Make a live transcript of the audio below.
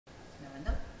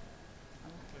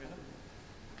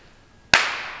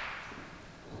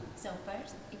So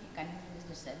first, if you can introduce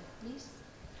yourself, please.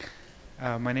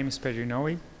 My name is Pedro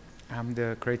Inoue. I'm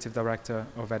the creative director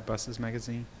of Adbusters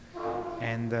Magazine,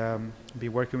 and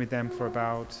been working with them for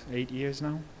about 8 years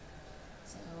now.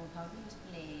 So how do you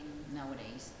explain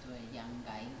nowadays to a young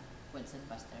guy what's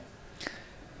Adbuster?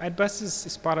 Adbusters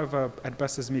is part of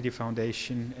Adbusters Media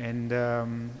Foundation, and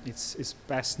it's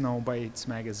best known by its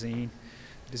magazine.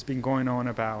 It has been going on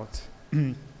about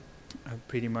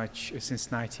pretty much since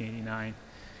 1989.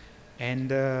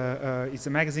 And it's a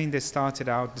magazine that started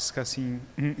out discussing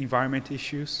environment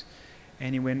issues,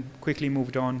 and it quickly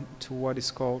moved on to what is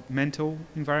called mental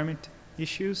environment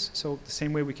issues. So the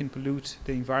same way we can pollute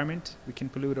the environment, we can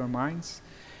pollute our minds.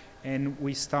 And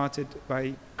we started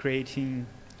by creating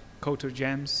culture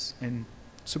gems and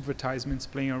subvertisements,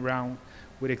 playing around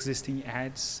with existing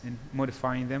ads and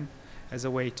modifying them as a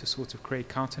way to sort of create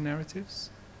counter narratives.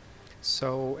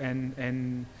 So,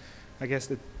 and I guess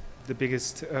that the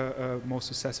biggest, most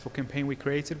successful campaign we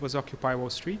created was Occupy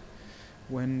Wall Street,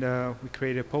 when we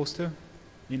created a poster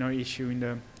in our issue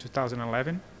in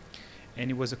 2011,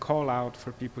 and it was a call out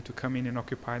for people to come in and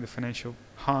occupy the financial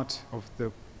heart of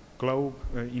the globe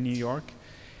in New York,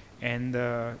 and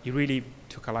it really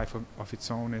took a life of its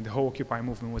own, and the whole Occupy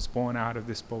movement was born out of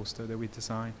this poster that we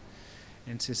designed.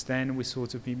 And since then, we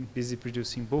sort of been busy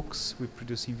producing books, we're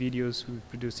producing videos, we're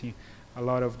producing a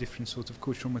lot of different sorts of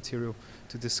cultural material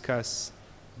to discuss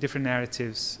different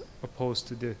narratives opposed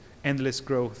to the endless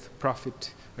growth,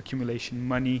 profit accumulation,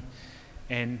 money,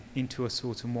 and into a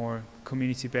sort of more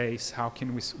community base. How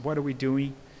can we, what are we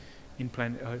doing in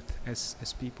planet Earth as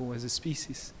people, as a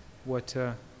species? Where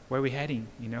are we heading,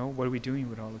 you know? What are we doing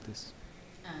with all of this?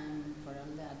 And for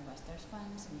all the Adbusters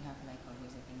fans, we have like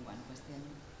always, I think, one question.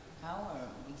 How or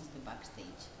which is the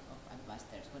backstage of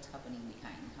Adbusters? What's happening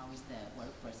behind? How is the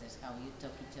work process? How you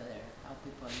talk each other? How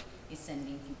people is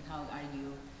sending? How are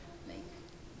you like?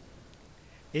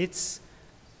 It's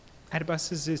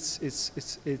Adbusters.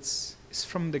 It's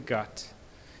from the gut,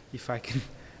 if I can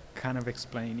kind of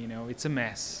explain. You know, it's a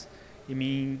mess. I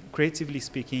mean, creatively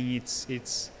speaking,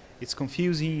 it's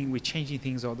confusing. We're changing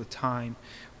things all the time.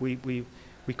 We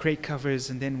create covers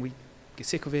and then we get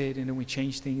sick of it and then we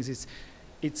change things.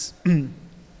 It's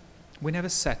we're never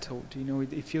settled, you know.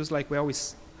 It feels like we're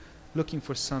always looking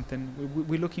for something.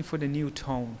 We're looking for the new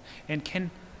tone. And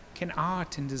can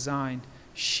art and design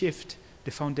shift the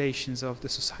foundations of the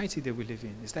society that we live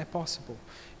in? Is that possible?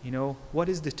 You know, what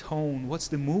is the tone? What's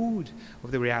the mood of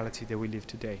the reality that we live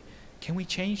today? Can we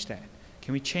change that?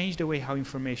 Can we change the way how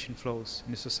information flows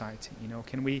in the society? You know,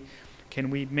 can we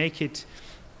make it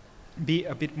be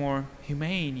a bit more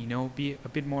humane, you know, be a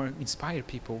bit more inspire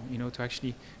people, you know, to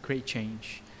actually create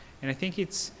change. And I think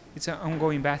it's an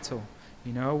ongoing battle,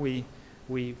 you know. We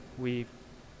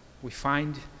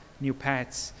find new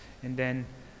paths, and then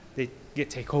they get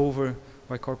taken over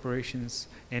by corporations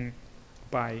and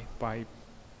by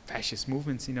fascist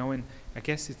movements, you know. And I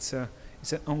guess it's an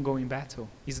ongoing battle.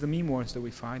 It's the meme wars that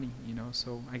we're fighting, you know.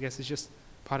 So I guess it's just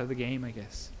part of the game, I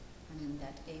guess. And in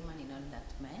that game and in all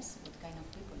that mess, what kind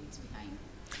of people is behind?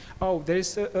 Oh,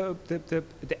 there's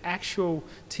the actual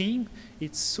team.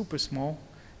 It's super small.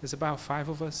 There's about 5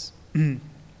 of us.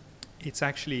 It's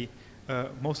actually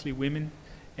mostly women,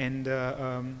 and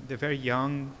they're very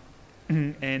young.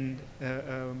 And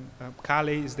Kale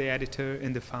is the editor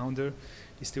and the founder.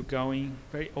 He's still going.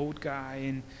 Very old guy,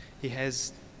 and he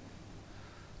has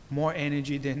more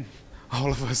energy than all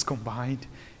of us combined.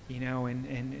 You know,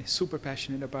 and super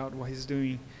passionate about what he's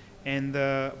doing, and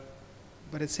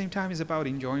but at the same time, it's about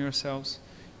enjoying ourselves,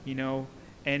 you know.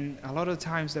 And a lot of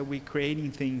times that we're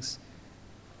creating things,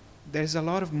 there's a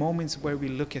lot of moments where we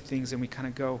look at things and we kind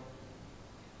of go,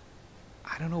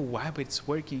 I don't know why, but it's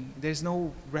working. There's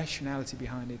no rationality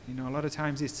behind it, you know. A lot of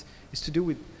times it's to do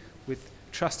with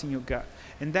trusting your gut,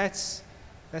 and that's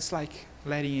like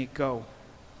letting it go.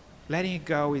 Letting it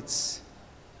go, it's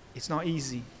not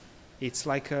easy. It's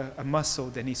like a muscle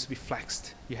that needs to be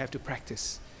flexed. You have to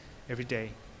practice every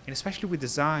day. And especially with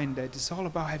design, that it's all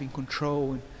about having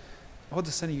control, and all of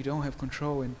a sudden you don't have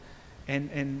control.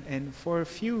 And for a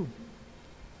few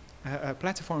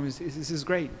platforms, this is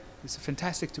great. It's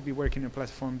fantastic to be working on a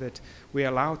platform that we're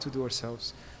allowed to do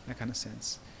ourselves, that kind of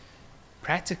sense.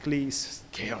 Practically, it's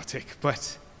chaotic,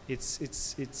 but it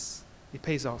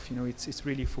pays off. You know, it's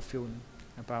really fulfilling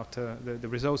about the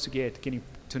results you get, getting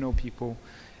to know people,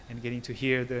 and getting to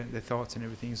hear the thoughts and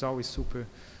everything is always super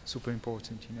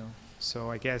important, you know. So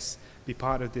I guess be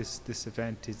part of this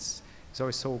event is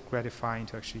always so gratifying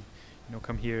to actually, you know,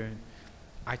 come here and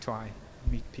eye to eye,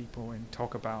 meet people and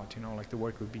talk about, you know, like the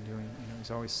work we've been doing. You know,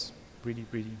 it's always really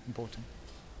important.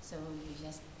 So you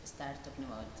just start talking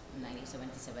about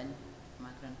 1977,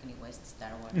 Macron, Kanye West,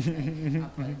 Star Wars, like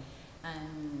Apple,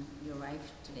 and you arrived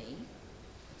today.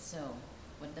 So,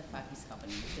 what the fuck is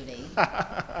happening today?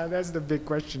 That's the big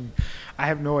question. I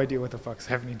have no idea what the fuck's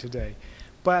happening today.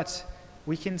 But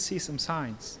we can see some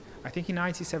signs. I think in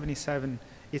 1977,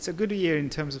 it's a good year in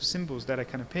terms of symbols that I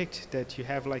kind of picked, that you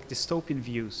have like dystopian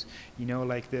views, you know,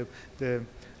 like the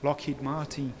Lockheed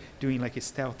Martin doing like a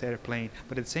stealth airplane,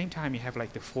 but at the same time you have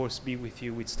like the Force be with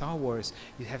you with Star Wars,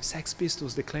 you have Sex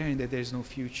Pistols declaring that there's no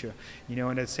future, you know,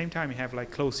 and at the same time you have like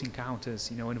Close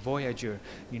Encounters, you know, and Voyager,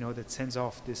 you know, that sends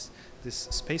off this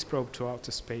space probe to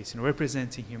outer space, you know,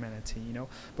 representing humanity, you know.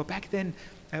 But back then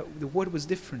the world was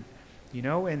different, you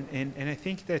know, and I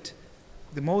think that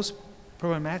the most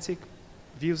problematic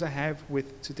views I have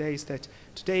with today is that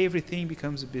today everything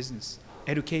becomes a business.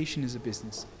 Education is a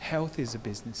business. Health is a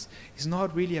business. It's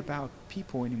not really about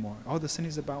people anymore. All of a sudden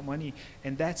it's about money,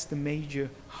 and that's the major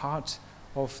heart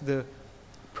of the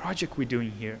project we're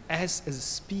doing here. As a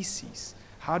species,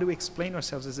 how do we explain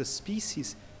ourselves as a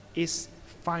species is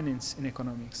finance and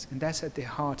economics, and that's at the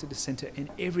heart, at the center, and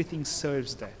everything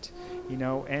serves that, you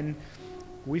know. And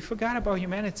we forgot about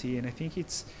humanity, and I think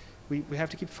it's we have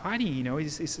to keep fighting, you know.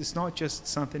 It's not just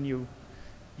something you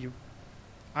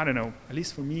I don't know, at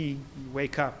least for me, you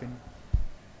wake up and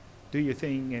do your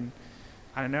thing and,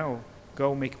 I don't know,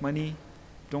 go make money,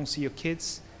 don't see your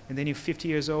kids, and then you're 50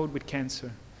 years old with cancer,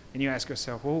 and you ask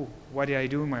yourself, oh, what did I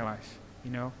do in my life,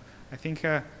 you know? I think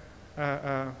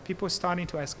people are starting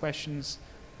to ask questions,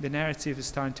 the narrative is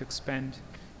starting to expand,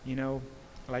 you know,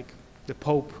 like the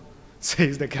Pope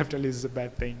says that capitalism is a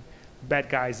bad thing. Bad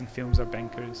guys in films are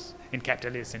bankers, and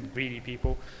capitalists and greedy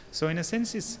people. So in a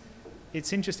sense,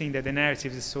 it's interesting that the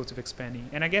narrative is sort of expanding.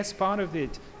 And I guess part of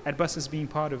it, Adbusters being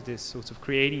part of this, sort of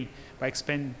creating, by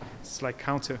expanding, it's like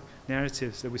counter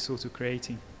narratives that we're sort of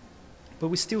creating. But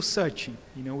we're still searching,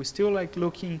 you know, we're still like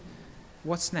looking,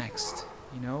 what's next?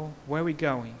 You know, where are we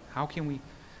going? How can we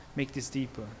make this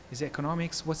deeper? Is it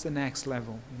economics? What's the next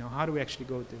level? You know, how do we actually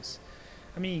go with this?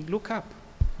 I mean, look up.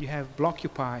 You have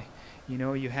Blockupy, you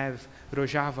know, you have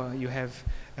Rojava, you have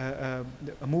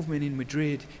a movement in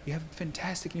Madrid, you have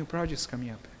fantastic new projects coming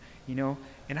up, you know,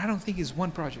 and I don't think it's one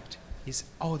project, it's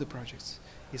all the projects.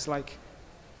 It's like,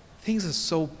 things are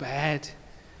so bad,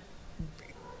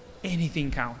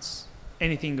 anything counts,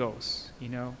 anything goes, you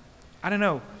know. I don't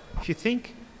know, if you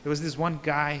think, there was this one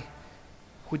guy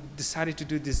who decided to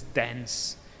do this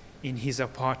dance in his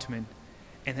apartment,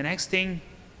 and the next thing,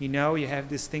 you know, you have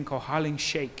this thing called Harlem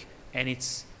Shake, and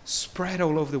it's spread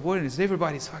all over the world, and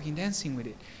everybody's fucking dancing with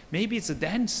it. Maybe it's a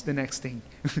dance, the next thing.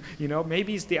 You know,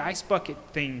 maybe it's the ice bucket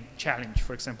thing challenge,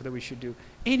 for example, that we should do.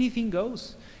 Anything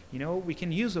goes. You know, we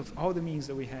can use of all the means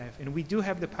that we have, and we do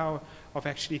have the power of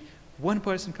actually one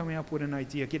person coming up with an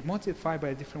idea, get modified by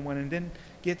a different one, and then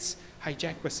gets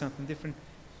hijacked by something different.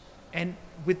 And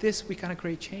with this, we kind of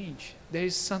create change. There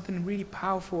is something really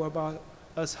powerful about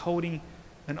us holding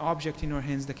an object in our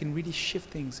hands that can really shift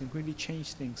things and really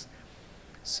change things.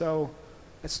 So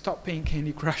let's stop playing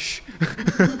Candy Crush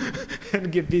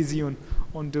and get busy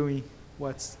on doing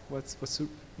what's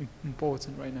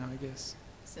important right now, I guess.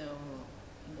 So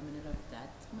in the middle of that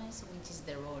mess, which is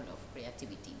the role of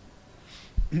creativity?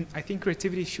 I think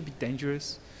creativity should be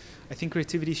dangerous. I think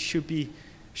creativity should be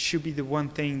the one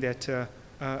thing that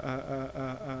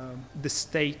the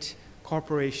state,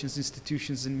 corporations,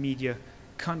 institutions, and media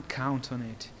can't count on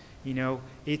it. You know,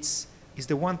 it's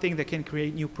the one thing that can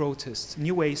create new protests,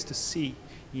 new ways to see.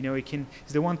 You know, it's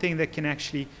the one thing that can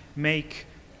actually make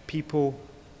people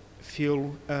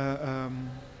feel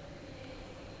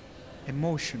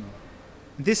emotional.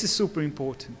 This is super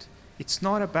important. It's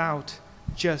not about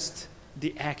just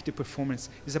the act, the performance.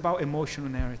 It's about emotional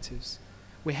narratives.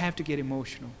 We have to get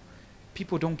emotional.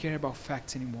 People don't care about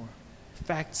facts anymore.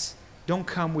 Facts don't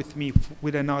come with me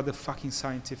with another fucking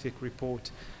scientific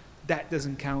report. That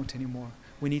doesn't count anymore.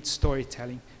 We need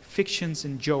storytelling. Fictions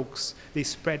and jokes, they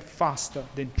spread faster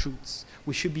than truths.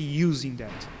 We should be using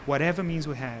that, whatever means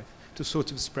we have, to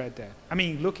sort of spread that. I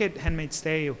mean, look at Handmaid's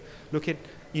Tale. Look at,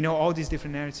 you know, all these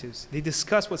different narratives. They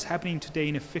discuss what's happening today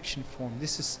in a fiction form.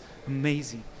 This is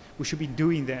amazing. We should be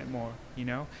doing that more, you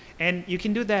know. And you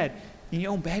can do that in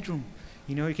your own bedroom.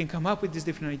 You know, you can come up with these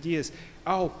different ideas.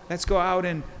 Oh, let's go out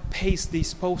and paste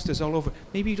these posters all over.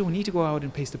 Maybe you don't need to go out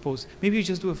and paste the posters. Maybe you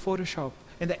just do a Photoshop,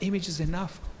 and the image is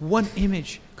enough. One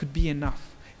image could be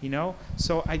enough, you know?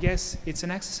 So I guess it's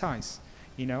an exercise,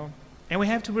 you know? And we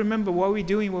have to remember what we're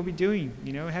doing,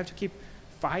 you know? We have to keep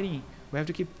fighting. We have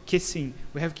to keep kissing.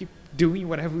 We have to keep doing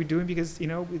whatever we're doing because, you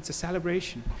know, it's a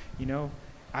celebration, you know?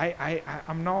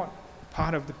 I'm not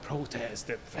part of the protest,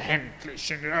 the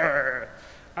vanquishing.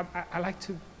 I like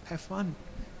to have fun,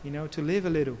 you know, to live a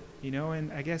little, you know,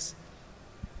 and I guess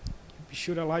you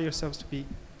should allow yourselves to be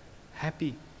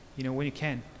happy, you know, when you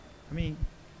can. I mean,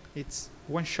 it's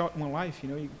one shot, one life, you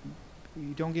know, you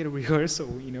don't get a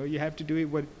rehearsal, you know, you have to do it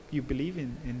what you believe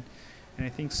in, and I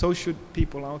think so should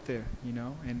people out there, you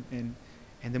know, and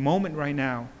the moment right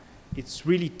now, it's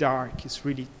really dark, it's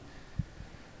really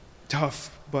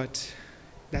tough, but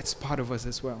that's part of us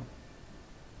as well.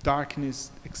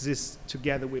 Darkness exists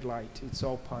together with light. It's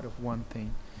all part of one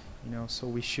thing, you know, so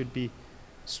we should be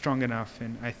strong enough,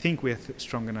 and I think we're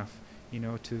strong enough, you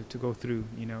know, to go through,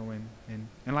 you know,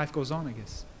 and life goes on, I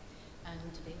guess. And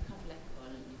today you have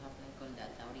all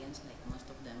that audience, like most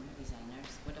of them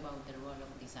designers. What about the role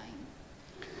of design?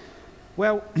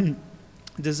 Well,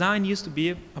 design used to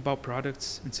be about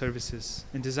products and services,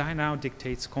 and design now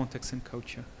dictates context and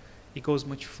culture. It goes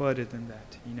much further than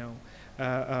that, you know.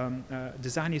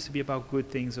 Design used to be about good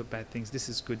things or bad things. This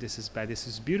is good, this is bad, this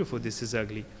is beautiful, this is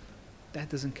ugly. That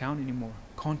doesn't count anymore.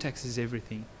 Context is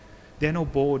everything. There are no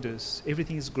borders.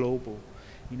 Everything is global.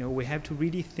 You know, we have to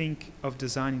really think of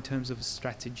design in terms of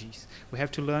strategies. We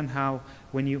have to learn how,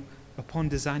 upon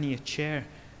designing a chair,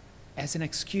 as an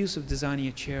excuse of designing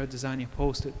a chair or designing a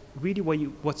poster, really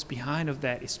what's behind of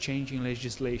that is changing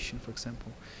legislation, for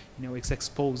example. You know, it's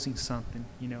exposing something,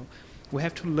 you know. We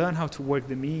have to learn how to work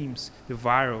the memes, the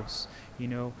virals, you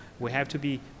know. We have to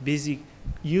be busy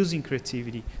using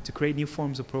creativity to create new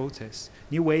forms of protest,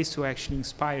 new ways to actually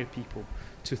inspire people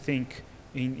to think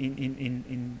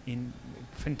in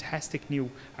fantastic new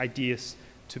ideas,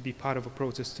 to be part of a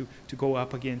protest, to go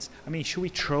up against. I mean, should we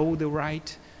throw the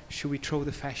right? Should we throw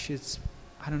the fascists?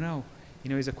 I don't know.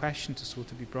 You know, it's a question to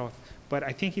sort of be brought. But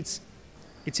I think it's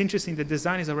interesting that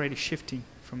design is already shifting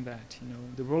from that. You know,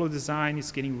 the role of design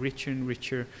is getting richer and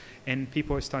richer, and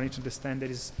people are starting to understand that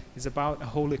it's about a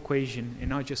whole equation and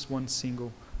not just one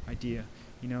single idea.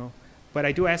 You know, but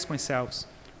I do ask myself,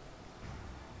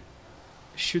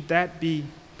 should that be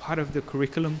part of the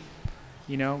curriculum?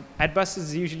 You know,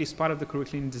 Adbusters usually is part of the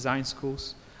curriculum in design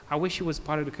schools. I wish it was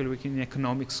part of the curriculum in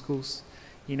economic schools.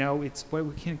 You know, it's where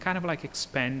we can kind of like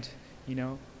expand, you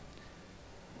know.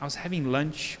 I was having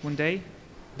lunch one day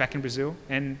back in Brazil,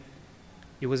 and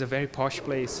it was a very posh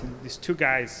place, and these two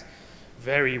guys,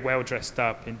 very well dressed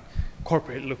up and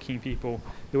corporate looking people,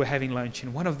 they were having lunch,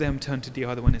 and one of them turned to the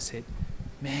other one and said,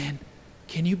 "Man,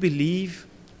 can you believe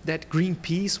that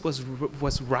Greenpeace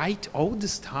was right all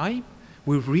this time?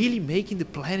 We're really making the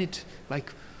planet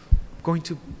like going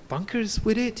to bunkers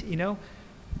with it, you know?"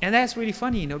 And that's really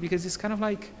funny, you know, because it's kind of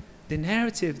like the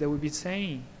narrative that we've been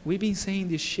saying. We've been saying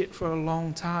this shit for a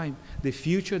long time. The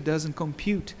future doesn't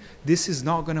compute. This is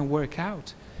not going to work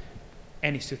out.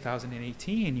 And it's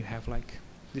 2018, and you have like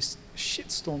this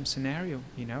shitstorm scenario,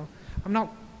 you know. I'm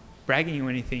not bragging or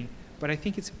anything, but I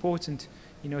think it's important,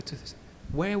 you know,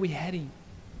 where are we heading?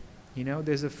 You know,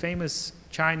 there's a famous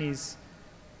Chinese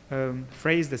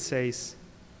phrase that says,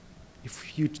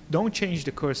 if you don't change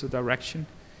the course of direction,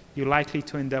 you're likely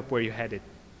to end up where you're headed.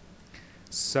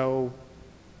 So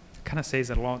it kind of says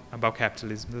a lot about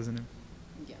capitalism, doesn't it?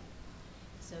 Yeah.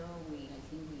 So I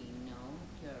think we know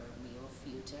your view of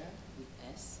future with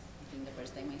S. I think the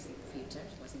first time I said future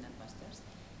was in Adbusters,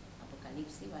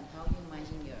 Apocalypse, but how you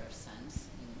imagine your sons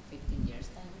in 15 years'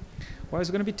 time? Well, it's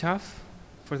going to be tough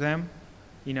for them,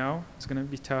 you know. It's going to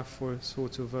be tough for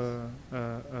sort of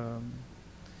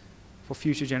for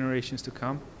future generations to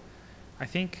come. I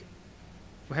think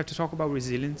we have to talk about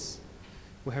resilience.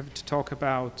 We have to talk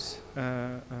about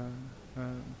to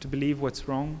believe what's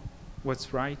wrong,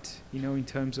 what's right, you know, in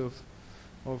terms of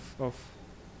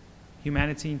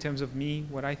humanity, in terms of me,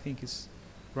 what I think is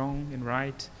wrong and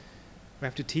right. We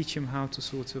have to teach him how to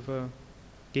sort of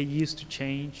get used to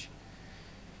change,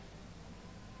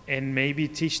 and maybe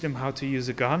teach them how to use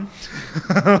a gun.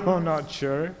 I'm not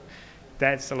sure.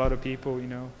 That's a lot of people, you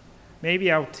know.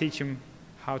 Maybe I'll teach him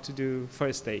how to do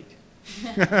first aid. So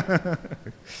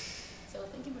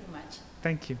thank you very much.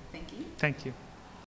 Thank you. Thank you. Thank you.